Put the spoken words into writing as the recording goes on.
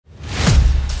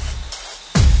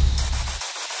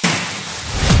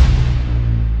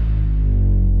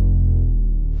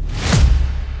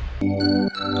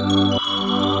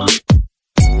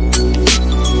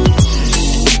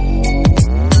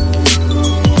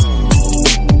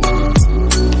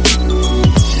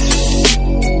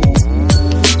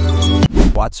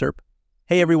excerpt.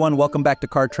 Hey everyone, welcome back to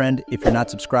Car Trend. If you're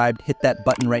not subscribed, hit that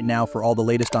button right now for all the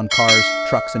latest on cars,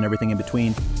 trucks, and everything in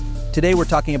between. Today we're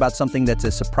talking about something that's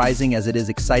as surprising as it is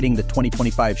exciting, the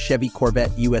 2025 Chevy Corvette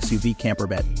SUV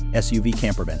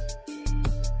campervan.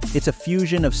 It's a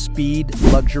fusion of speed,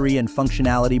 luxury, and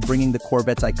functionality, bringing the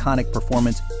Corvette's iconic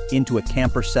performance into a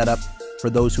camper setup for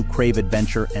those who crave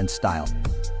adventure and style.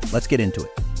 Let's get into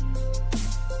it.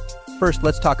 First,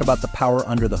 let's talk about the power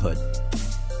under the hood.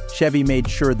 Chevy made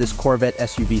sure this Corvette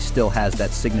SUV still has that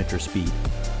signature speed.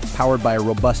 Powered by a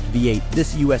robust V8,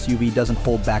 this SUV doesn't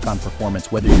hold back on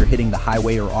performance whether you're hitting the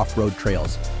highway or off-road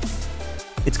trails.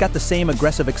 It's got the same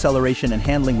aggressive acceleration and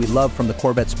handling we love from the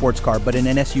Corvette sports car, but in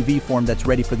an SUV form that's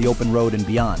ready for the open road and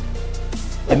beyond.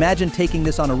 Imagine taking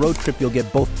this on a road trip. You'll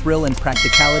get both thrill and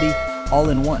practicality all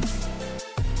in one.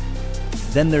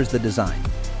 Then there's the design.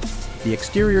 The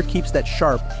exterior keeps that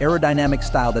sharp, aerodynamic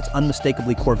style that's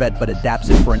unmistakably Corvette but adapts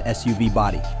it for an SUV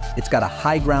body. It's got a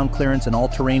high ground clearance and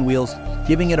all-terrain wheels,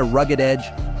 giving it a rugged edge,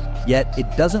 yet it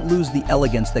doesn't lose the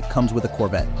elegance that comes with a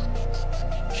Corvette.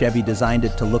 Chevy designed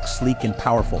it to look sleek and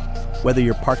powerful, whether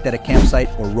you're parked at a campsite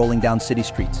or rolling down city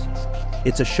streets.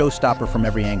 It's a showstopper from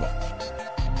every angle.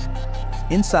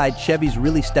 Inside, Chevy's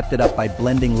really stepped it up by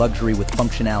blending luxury with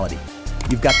functionality.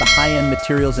 You've got the high-end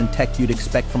materials and tech you'd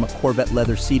expect from a Corvette: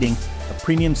 leather seating, a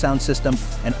premium sound system,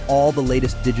 and all the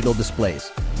latest digital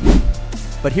displays.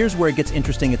 But here's where it gets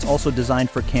interesting. It's also designed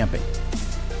for camping.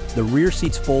 The rear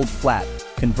seats fold flat,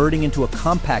 converting into a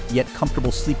compact yet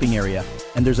comfortable sleeping area,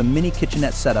 and there's a mini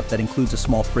kitchenette setup that includes a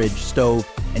small fridge, stove,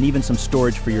 and even some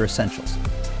storage for your essentials.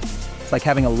 It's like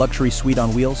having a luxury suite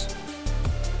on wheels.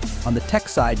 On the tech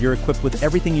side, you're equipped with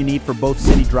everything you need for both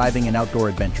city driving and outdoor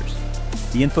adventures.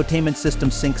 The infotainment system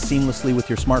syncs seamlessly with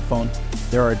your smartphone.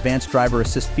 There are advanced driver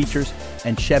assist features,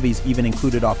 and Chevy's even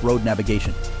included off-road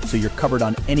navigation, so you're covered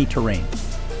on any terrain.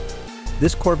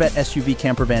 This Corvette SUV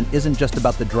campervan isn't just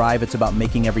about the drive, it's about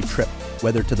making every trip,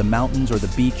 whether to the mountains or the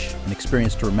beach, an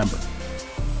experience to remember.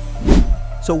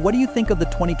 So what do you think of the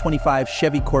 2025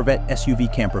 Chevy Corvette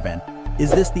SUV campervan?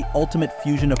 Is this the ultimate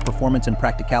fusion of performance and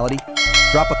practicality?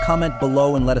 Drop a comment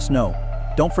below and let us know.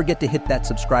 Don't forget to hit that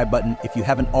subscribe button if you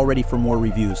haven't already for more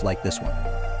reviews like this one.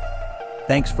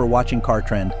 Thanks for watching Car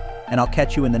Trend, and I'll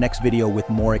catch you in the next video with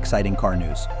more exciting car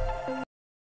news.